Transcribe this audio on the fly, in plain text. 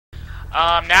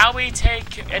Now we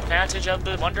take advantage of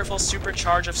the wonderful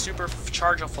supercharge of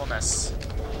superchargeableness.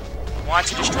 We want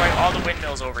to destroy all the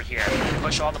windmills over here.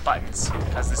 Push all the buttons,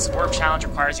 because this orb challenge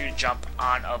requires you to jump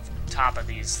on top of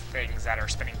these things that are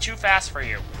spinning too fast for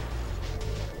you.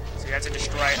 So you have to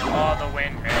destroy all the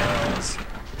windmills.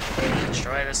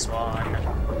 Destroy this one.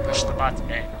 Push the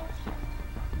button.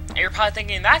 And you're probably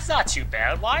thinking, that's not too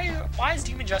bad. Why is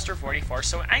Demon Jester 44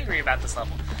 so angry about this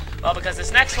level? Well, because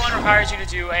this next one requires you to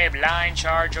do a blind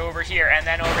charge over here, and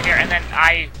then over here, and then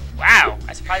wow,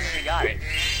 I surprisingly got it.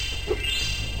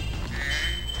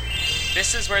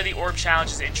 This is where the orb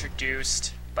challenge is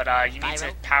introduced, but you need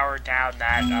to power down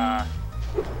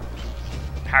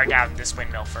this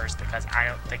windmill first, because I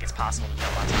don't think it's possible to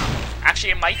jump on top.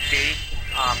 Actually, it might be.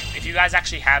 If you guys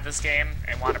actually have this game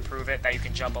and want to prove it that you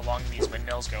can jump along these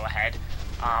windmills, go ahead.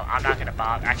 I'm not gonna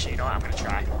bother. Actually, you know what? I'm gonna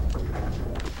try.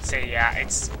 Say yeah,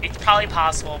 it's probably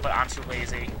possible, but I'm too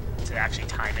lazy to actually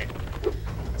time it.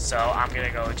 So I'm gonna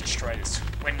go destroy this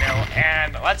windmill,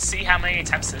 and let's see how many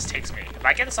attempts this takes me. If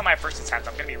I get this on my first attempt,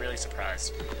 I'm gonna be really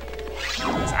surprised,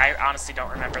 because I honestly don't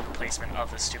remember the placement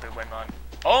of this stupid windmill.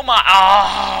 Oh my!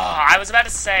 Oh, I was about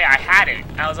to say I had it.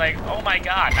 I was like, oh my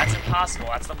god, that's impossible.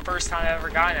 That's the first time I've ever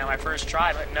gotten it on my first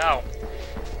try, but no.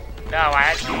 No, I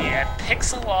had to be a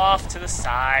pixel off to the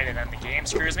side, and then the game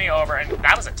screws me over, and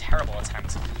that was a terrible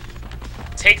attempt.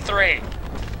 Take 3.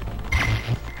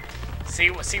 See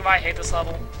why I hate this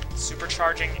level?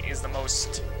 Supercharging is the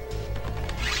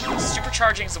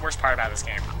worst part about this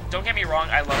game. Don't get me wrong,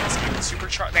 I love this game.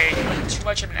 They put too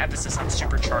much of an emphasis on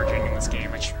supercharging in this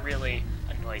game, which really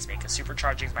annoys me, because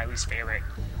supercharging is my least favorite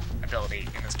ability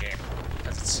in this game,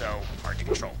 because it's so hard to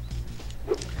control.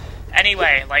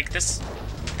 Anyway, like this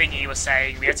thingy was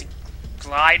saying, we have to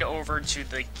glide over to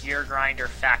the gear grinder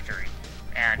factory,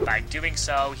 and by doing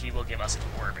so, he will give us an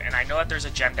orb. And I know that there's a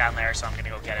gem down there, so I'm gonna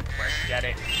go get it before I forget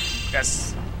it,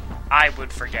 because I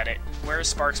would forget it. Where is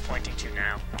Sparks pointing to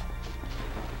now?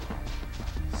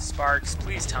 Sparks,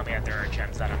 please tell me that there are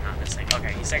gems that I'm not missing.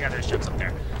 Okay, he's saying that there's gems up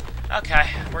there. Okay,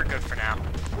 we're good for now.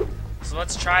 So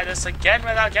let's try this again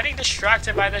without getting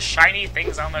distracted by the shiny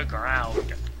things on the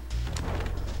ground.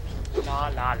 La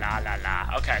la la la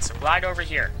la. Okay, so glide over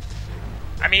here.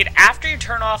 I mean, after you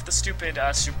turn off the stupid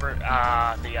after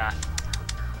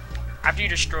you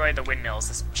destroy the windmills,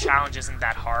 this challenge isn't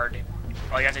that hard.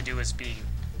 All you have to do is be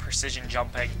precision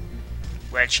jumping,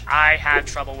 which I have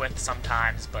trouble with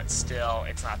sometimes, but still,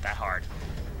 it's not that hard.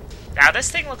 Now, this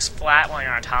thing looks flat when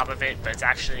you're on top of it, but it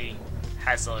actually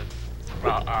has a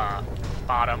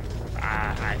bottom.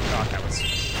 I thought that was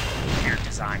a weird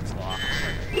design flaw,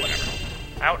 but whatever.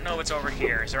 I don't know what's over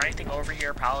here. Is there anything over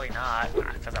here? Probably not,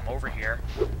 because I'm over here.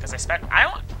 Because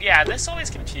yeah, this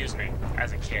always confused me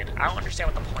as a kid. I don't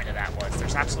understand what the point of that was.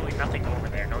 There's absolutely nothing over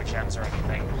there, no gems or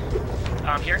anything.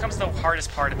 Here comes the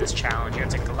hardest part of this challenge. You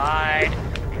have to glide,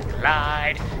 and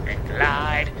glide, and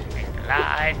glide, and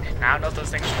glide. Now, I don't know if those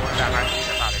things are going that right.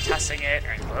 I'm not testing it,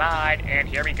 and glide, and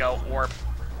here we go, orb.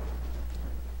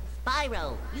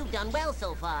 Spyro, you've done well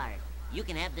so far. You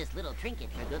can have this little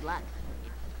trinket for good luck.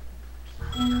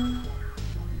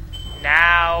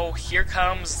 Now, here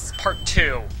comes part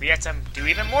 2. We have to do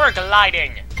even more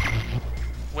gliding,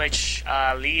 which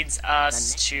leads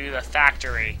us to the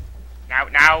factory. Now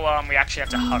we actually have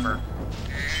to hover.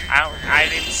 I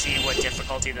didn't see what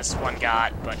difficulty this one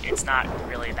got, but it's not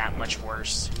really that much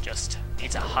worse. Just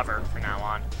need to hover from now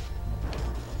on.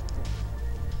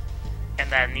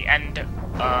 And then the end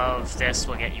of this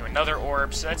will get you another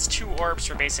orb. So that's 2 orbs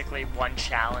for basically 1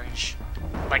 challenge.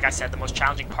 Like I said, the most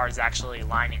challenging part is actually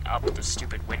lining up the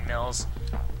stupid windmills.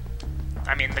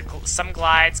 I mean, some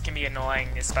glides can be annoying,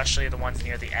 especially the ones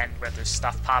near the end where there's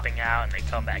stuff popping out and they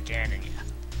come back in. And yeah.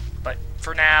 But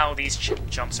for now, these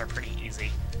jumps are pretty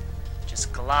easy.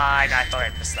 Just glide. I thought I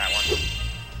missed that one.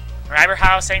 Remember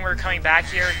how I was saying we were coming back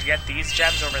here to get these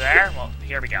gems over there? Well,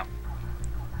 here we go.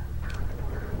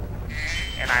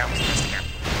 And I almost missed again.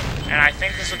 And I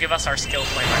think this will give us our skill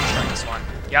point by destroying this one.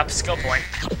 Yep, skill point.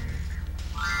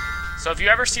 So if you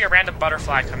ever see a random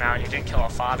butterfly come out and you didn't kill a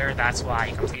father, that's why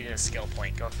you completed a skill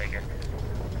point. Go figure.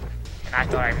 And I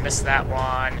thought I missed that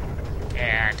one.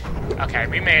 And, okay,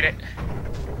 we made it.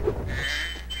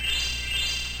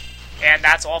 And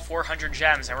that's all 400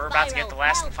 gems, and we're about to get the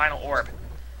last and final orb.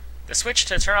 The switch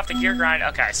to turn off the gear grind.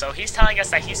 Okay, so he's telling us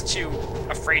that he's too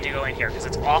afraid to go in here because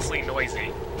it's awfully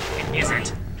noisy. It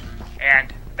isn't.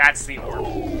 And that's the orb.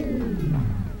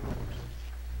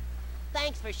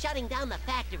 Thanks for shutting down the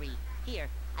factory. Here,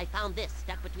 I found this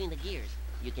stuck between the gears.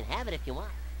 You can have it if you want.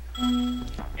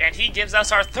 And he gives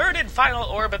us our third and final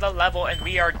orb of the level, and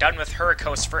we are done with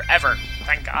Hurricos forever.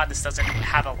 Thank God this doesn't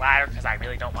have a ladder, because I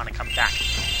really don't want to come back.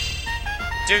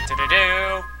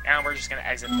 Do-do-do-do! And we're just going to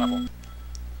exit the level.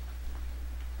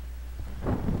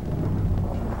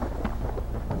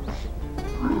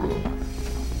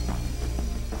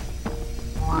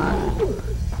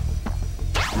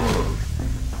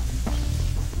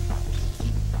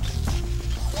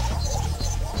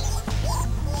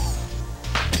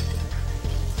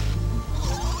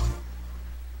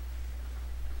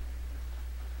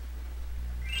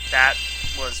 That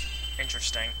was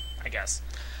interesting, I guess.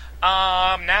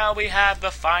 Now we have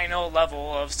the final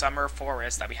level of Summer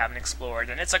Forest that we haven't explored,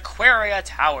 and it's Aquaria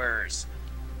Towers.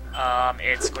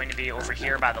 It's going to be over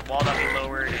here by the wall that we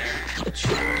lowered in 2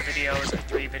 videos or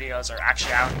 3 videos, or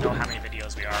actually I don't know how many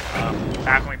videos we are.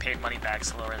 Back when we paid money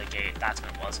bags to lower the gate, that's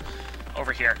when it was.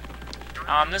 Over here.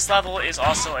 This level is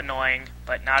also annoying,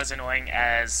 but not as annoying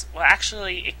as... Well,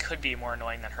 actually, it could be more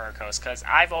annoying than Hurricos, because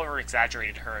I've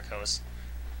over-exaggerated Hurricos.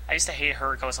 I used to hate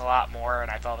Hurricos a lot more,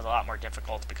 and I thought it was a lot more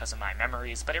difficult because of my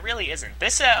memories, but it really isn't.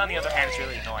 This, on the other hand, is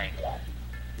really annoying.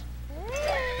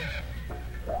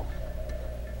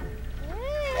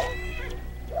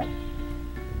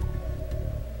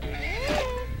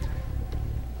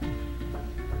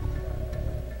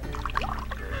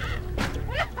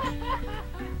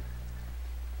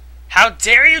 How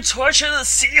dare you torture the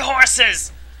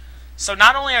seahorses! So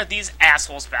not only are these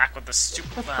assholes back with the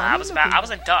stupid...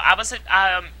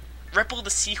 Ripto the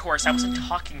Seahorse, I wasn't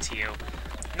talking to you.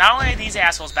 Not only are these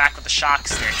assholes back with the shock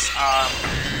sticks,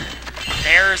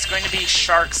 there's going to be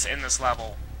sharks in this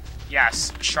level.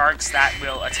 Yes, sharks that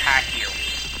will attack you.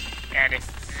 And you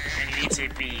need to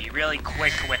be really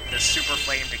quick with the super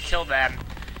flame to kill them,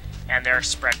 and they're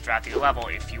spread throughout the level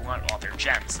if you want all their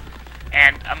gems.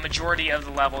 And a majority of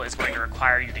the level is going to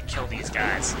require you to kill these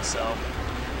guys, so...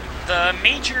 The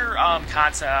major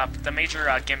concept, the major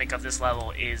gimmick of this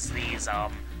level is these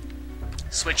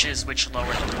switches which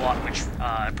lower the water, which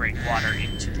bring water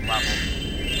into the level.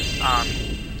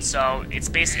 So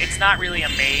it's not really a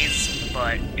maze,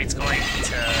 but it's going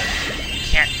to, you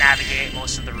can't navigate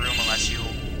most of the room unless you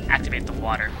activate the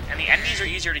water. And the enemies are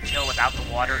easier to kill without the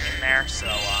water in there, so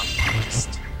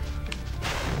just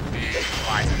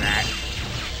apply to that.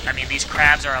 I mean, these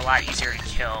crabs are a lot easier to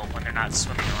kill when they're not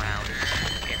swimming around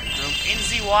in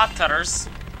the waters.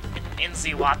 In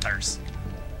the waters.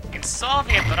 In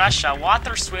Soviet Russia,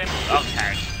 water swim...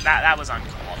 Okay, that was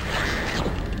uncalled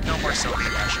for. No more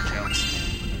Soviet Russia jokes.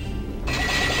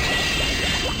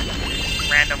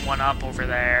 Random 1-up over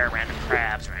there, random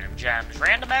crabs, random gems,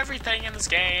 random everything in this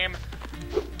game.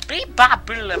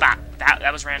 That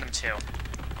was random too.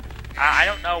 I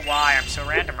don't know why I'm so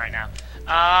random right now.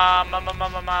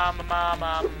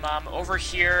 Over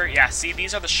here, yeah, see,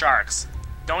 these are the sharks.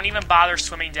 Don't even bother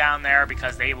swimming down there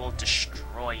because they will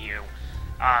destroy you.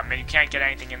 And you can't get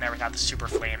anything in there without the super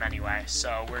flame anyway,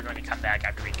 so we're going to come back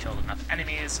after we killed enough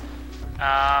enemies.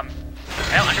 I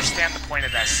don't understand the point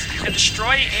of this. You can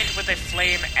destroy it with a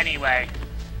flame anyway,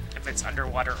 if it's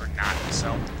underwater or not,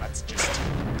 so let's just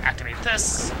activate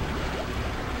this.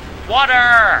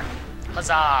 Water!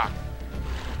 Huzzah!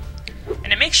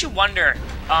 And it makes you wonder,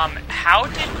 how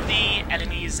did the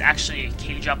enemies actually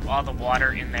cage up all the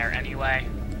water in there anyway?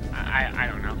 I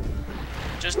don't know.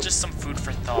 Just some food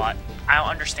for thought. I don't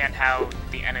understand how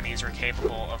the enemies are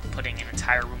capable of putting an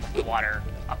entire room of water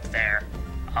up there.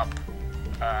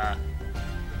 I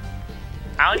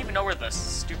don't even know where the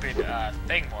stupid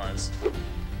thing was.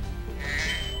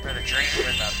 Where the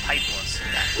pipe was.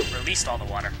 Yeah, released all the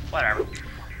water. Whatever.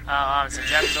 Some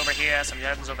gems over here, some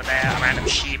gems over there, a random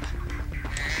sheep.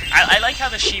 I like how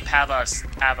the sheep have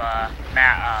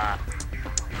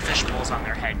fish bowls on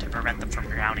their head to prevent them from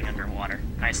drowning underwater.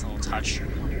 Nice little touch.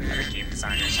 Other game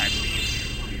designers, I believe.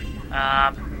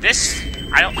 I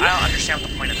don't understand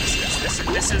what the point of this is.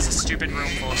 This is a stupid room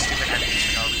full of stupid enemies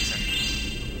for no reason.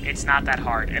 It's not that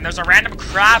hard. And there's a random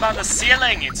crab on the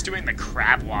ceiling! It's doing the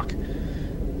crab walk.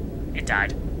 It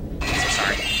died. I'm so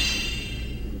sorry.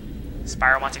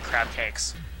 Spyro wanted crab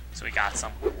cakes, so we got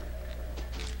some.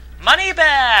 Money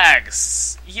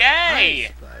bags! Yay!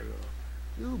 Hi, Spyro.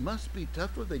 You must be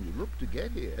tougher than you look to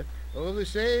get here. All the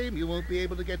same, you won't be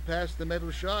able to get past the metal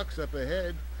sharks up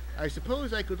ahead. I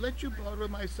suppose I could let you borrow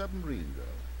my submarine,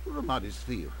 though. For a modest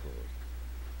fee, of course.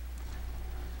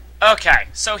 Okay,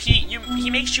 so he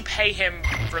makes you pay him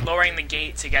for lowering the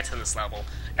gate to get to this level.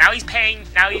 Now he's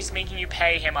making you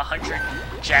pay him 100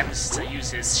 gems to use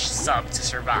his sub to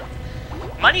survive.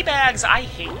 Moneybags, I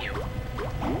hate you.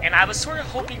 And And I was sort of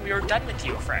hoping we were done with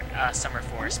you for Summer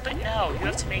Force, but no, you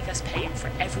have to make us pay you for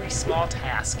every small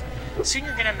task. Soon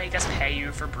you're gonna make us pay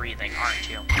you for breathing, aren't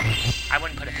you? I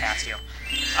wouldn't put it past you.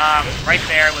 Right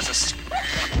there was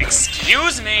a...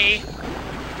 Excuse me!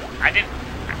 I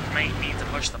might need to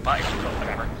push the button, but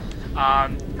whatever.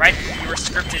 Right, we were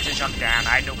scripted to jump down.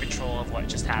 I had no control of what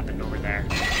just happened over there,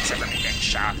 except for me getting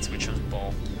shocked, which was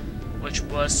bull. Which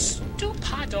was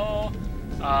stupido.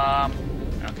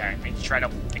 Okay, I need to try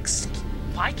to...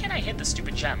 Why can't I hit the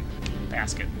stupid gem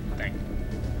basket thing?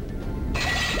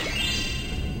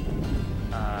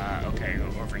 Okay, go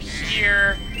over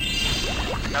here.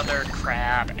 Another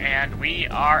crab, and we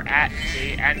are at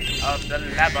the end of the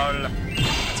level.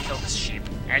 Let's kill this sheep.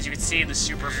 As you can see, the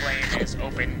super flame is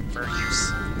open for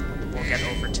use. We'll get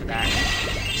over to that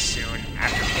soon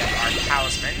after we get our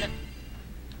talisman.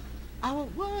 Our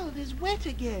world is wet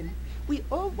again. We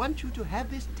all want you to have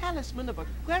this talisman of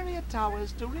Aquaria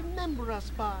Towers to remember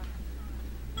us by.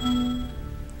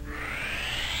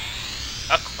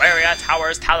 Aquaria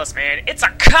Towers talisman. It's a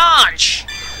conch!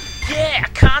 Yeah, a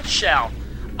conch shell.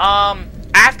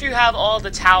 After you have all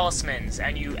the talismans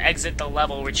and you exit the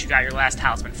level which you got your last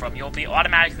talisman from, you'll be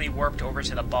automatically warped over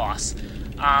to the boss.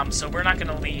 So we're not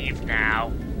gonna leave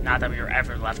now. Not that we were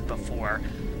ever left before,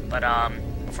 but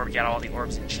before we get all the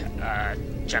orbs and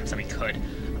gems that we could.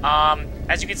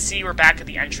 As you can see, we're back at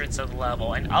the entrance of the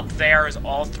level, and up there is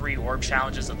all 3 orb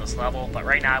challenges of this level, but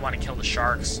right now I want to kill the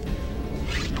sharks.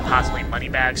 Possibly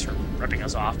Moneybags for ripping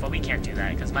us off, but we can't do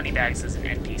that, because Moneybags is an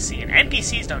NPC, and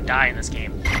NPCs don't die in this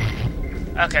game.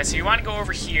 Okay, so you want to go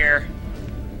over here,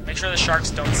 make sure the sharks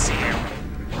don't see you,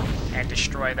 and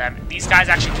destroy them. These guys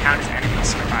actually count as enemies,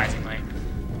 surprisingly.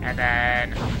 And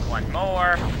then one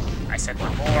more. I said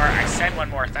one more. I said one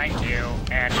more, thank you.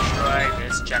 And destroy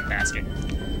this gem basket.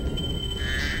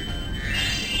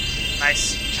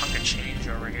 Nice chunk of change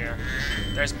over here.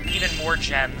 There's even more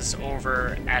gems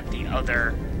over at the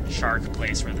other shark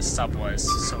place where the sub was.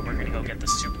 So we're gonna go get the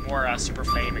more super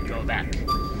flame and go back.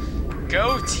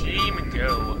 Go team,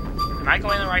 go. Am I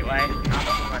going the right way? No,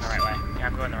 I'm going the right way. Yeah,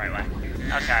 I'm going the right way.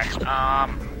 Okay,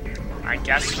 I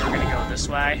guess we're gonna go this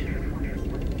way.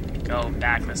 Go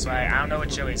back this way. I don't know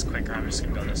which way is quicker. I'm just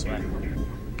gonna go this way.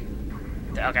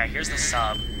 Okay, here's the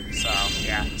sub. So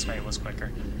yeah, this way was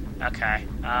quicker. Okay,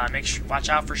 watch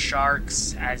out for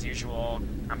sharks as usual.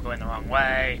 I'm going the wrong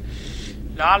way.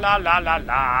 La la la la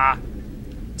la.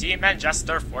 Demon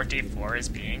Jester 44 is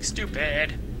being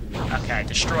stupid. Okay,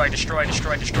 destroy, destroy,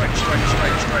 destroy, destroy, destroy, destroy,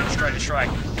 destroy, destroy, destroy.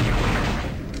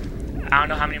 I don't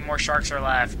know how many more sharks are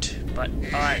left, but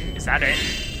is that it?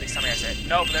 Please tell me that's it.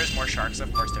 Nope, there's more sharks.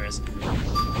 Of course there is.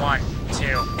 1, 2.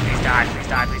 Please die, please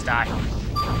die, please die.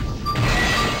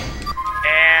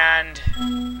 And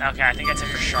okay, I think that's it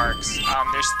for sharks.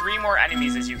 There's 3 more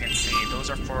enemies, as you can see. Those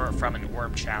are from an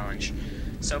orb challenge.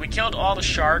 So we killed all the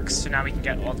sharks, so now we can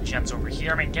get all the gems over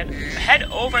here. I mean, head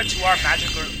over to our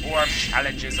magical orb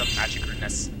challenges of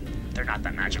magicalness. They're not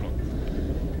that magical.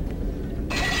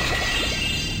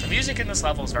 The music in this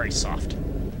level is very soft,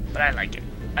 but I like it.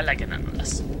 I like it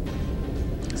nonetheless.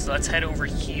 So let's head over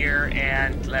here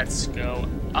and let's go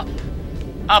up,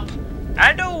 up,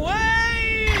 and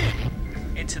away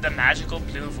into the magical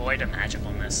blue void of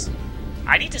magicalness.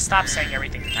 I need to stop saying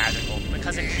everything's magical,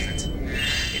 because it isn't.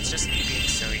 It's just me being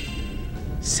silly.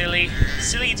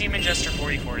 Silly Demon Jester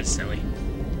 44 is silly.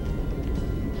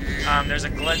 There's a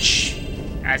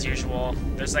glitch, as usual.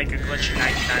 There's like a glitch in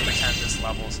 99% of this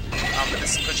levels. But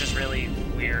this glitch is really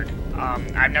weird.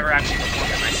 I've never actually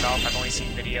performed it myself. I've only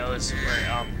seen videos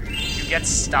where you get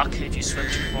stuck if you swim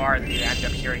too far, and then you end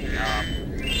up hearing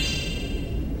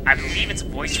I believe it's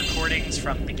voice recordings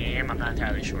from the game. I'm not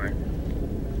entirely sure.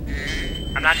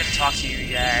 I'm not going to talk to you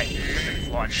yet. If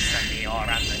you want to send me all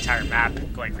around the entire map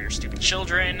going for your stupid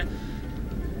children.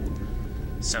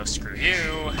 So screw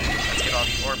you. Let's get all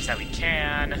the orbs that we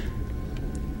can.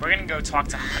 We're going to go talk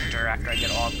to Hunter after I get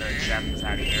all the gems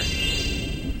out of here.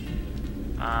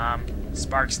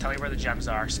 Sparks, tell me where the gems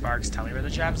are. Sparks, tell me where the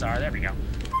gems are. There we go.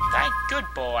 Thank good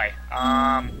boy.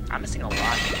 I'm missing a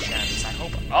lot of gems. I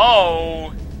hope...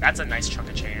 Oh! That's a nice chunk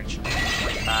of change.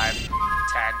 25,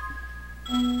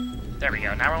 10. There we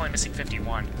go. Now we're only missing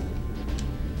 51.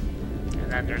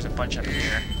 And then there's a bunch up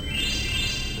here.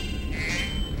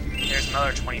 There's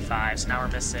another 25. So now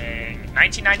we're missing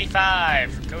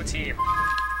 1995. Go team.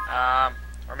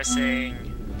 We're missing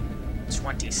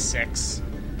 26.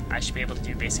 I should be able to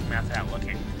do basic math without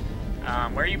looking.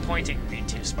 Where are you pointing me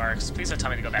to, Sparks? Please don't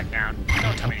tell me to go back down.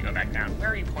 Don't tell me to go back down. Where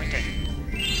are you pointing?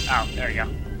 Oh, there you go.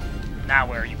 Now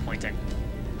where are you pointing?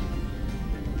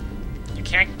 You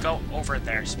can't go over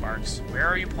there, Sparks. Where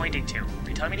are you pointing to? Are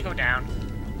you telling me to go down?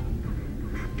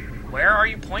 Where are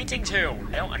you pointing to?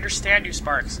 I don't understand you,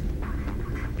 Sparks.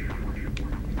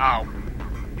 Oh.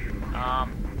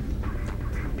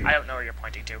 I don't know where you're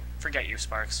pointing to. Forget you,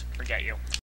 Sparks. Forget you.